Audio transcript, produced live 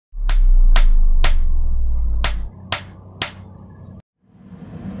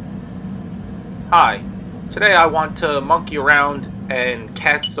Hi, today I want to monkey around and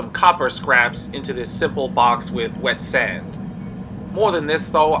catch some copper scraps into this simple box with wet sand. More than this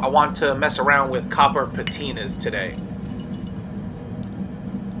though, I want to mess around with copper patinas today.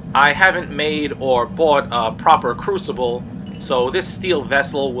 I haven't made or bought a proper crucible, so this steel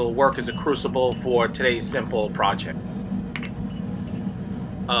vessel will work as a crucible for today's simple project.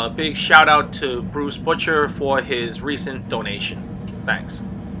 A big shout out to Bruce Butcher for his recent donation. Thanks.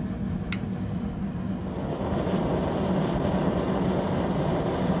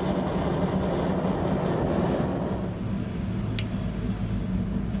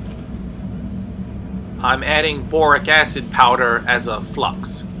 I'm adding boric acid powder as a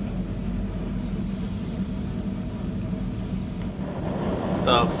flux.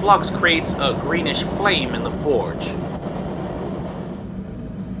 The flux creates a greenish flame in the forge.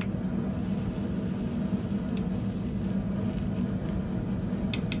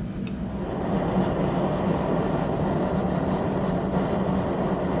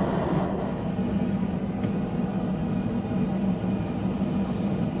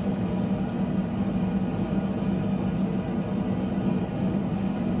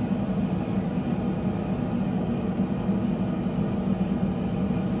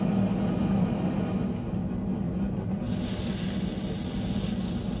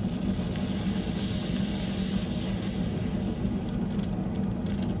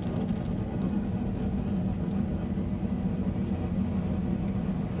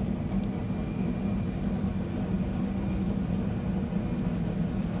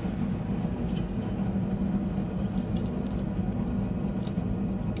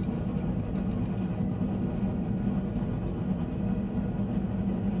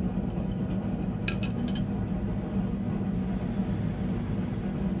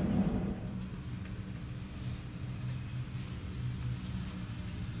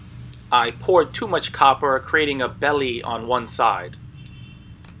 I poured too much copper, creating a belly on one side.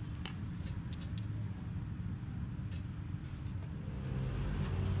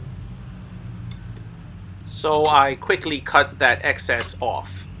 So I quickly cut that excess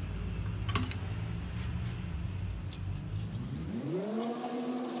off.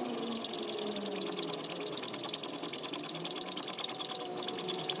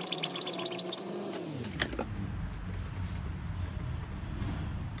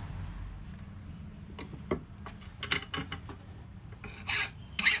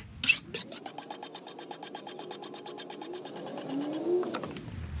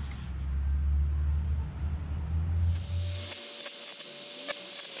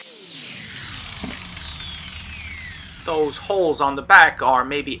 Those holes on the back are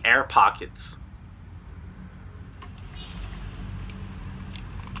maybe air pockets.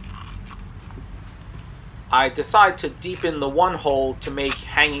 I decide to deepen the one hole to make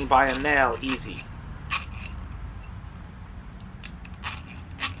hanging by a nail easy.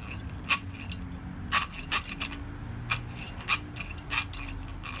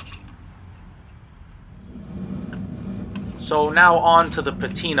 So now on to the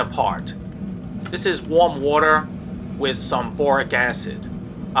patina part. This is warm water with some boric acid.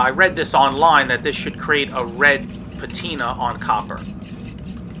 I read this online that this should create a red patina on copper.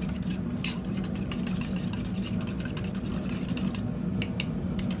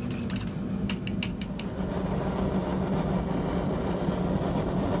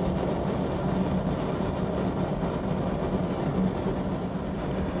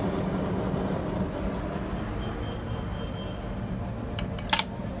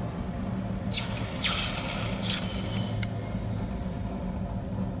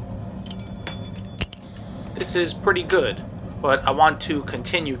 This is pretty good, but I want to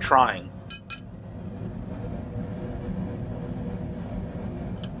continue trying.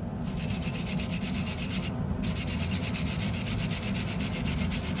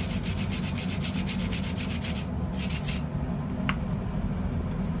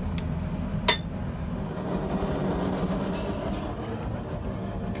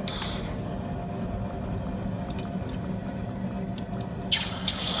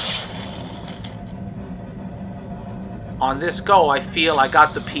 On this go, I feel I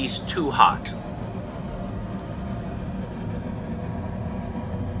got the piece too hot.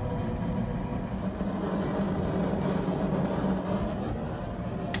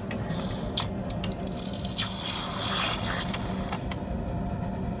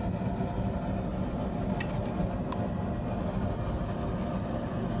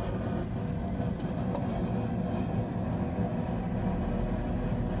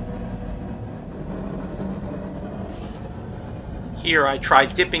 Here I try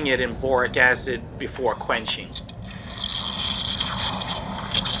dipping it in boric acid before quenching.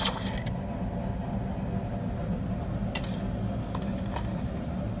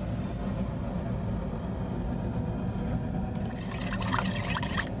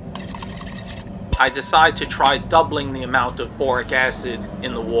 I decide to try doubling the amount of boric acid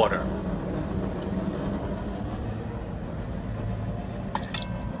in the water.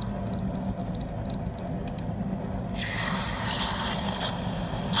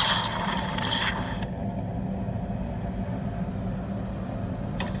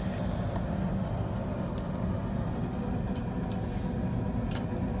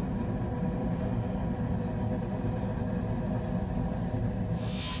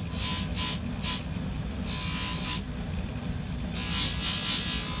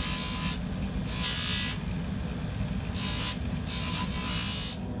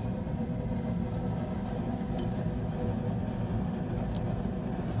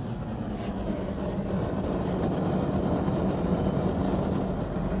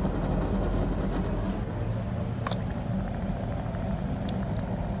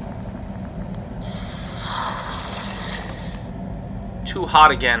 Too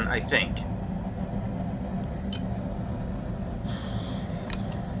hot again, I think.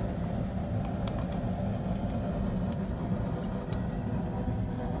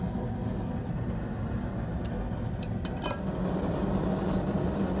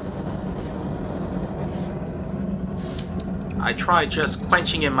 I tried just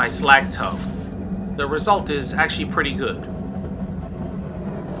quenching in my slag tub. The result is actually pretty good.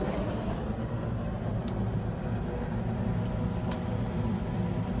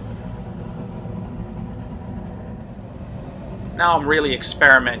 Now I'm really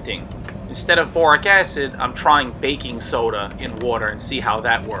experimenting. Instead of boric acid, I'm trying baking soda in water and see how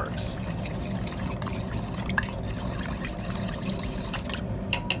that works.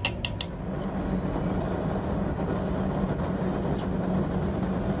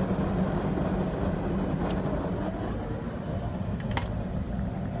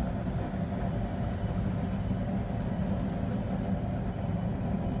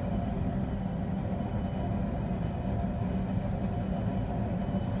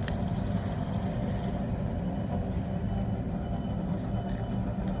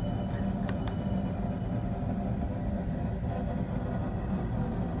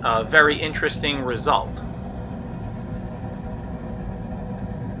 A very interesting result.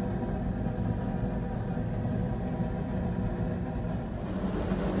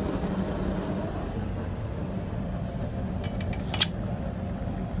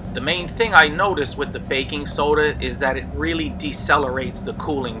 The main thing I noticed with the baking soda is that it really decelerates the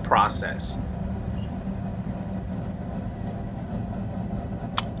cooling process.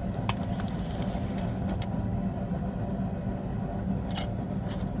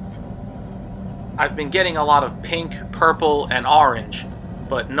 I've been getting a lot of pink, purple, and orange,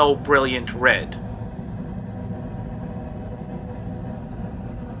 but no brilliant red.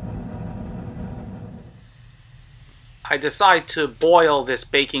 I decide to boil this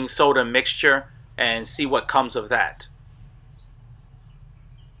baking soda mixture and see what comes of that.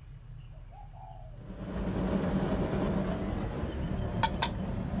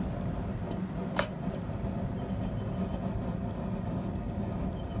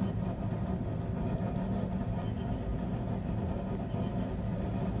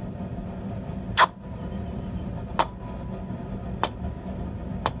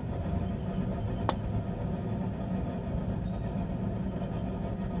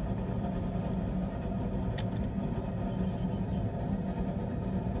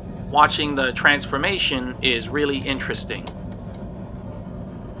 Watching the transformation is really interesting.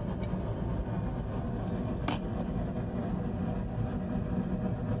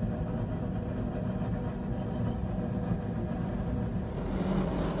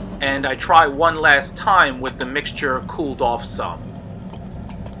 And I try one last time with the mixture cooled off some.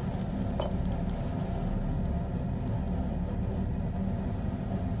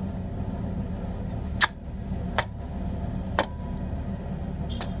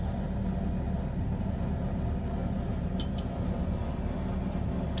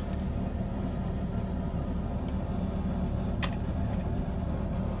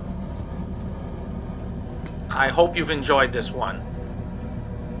 I hope you've enjoyed this one.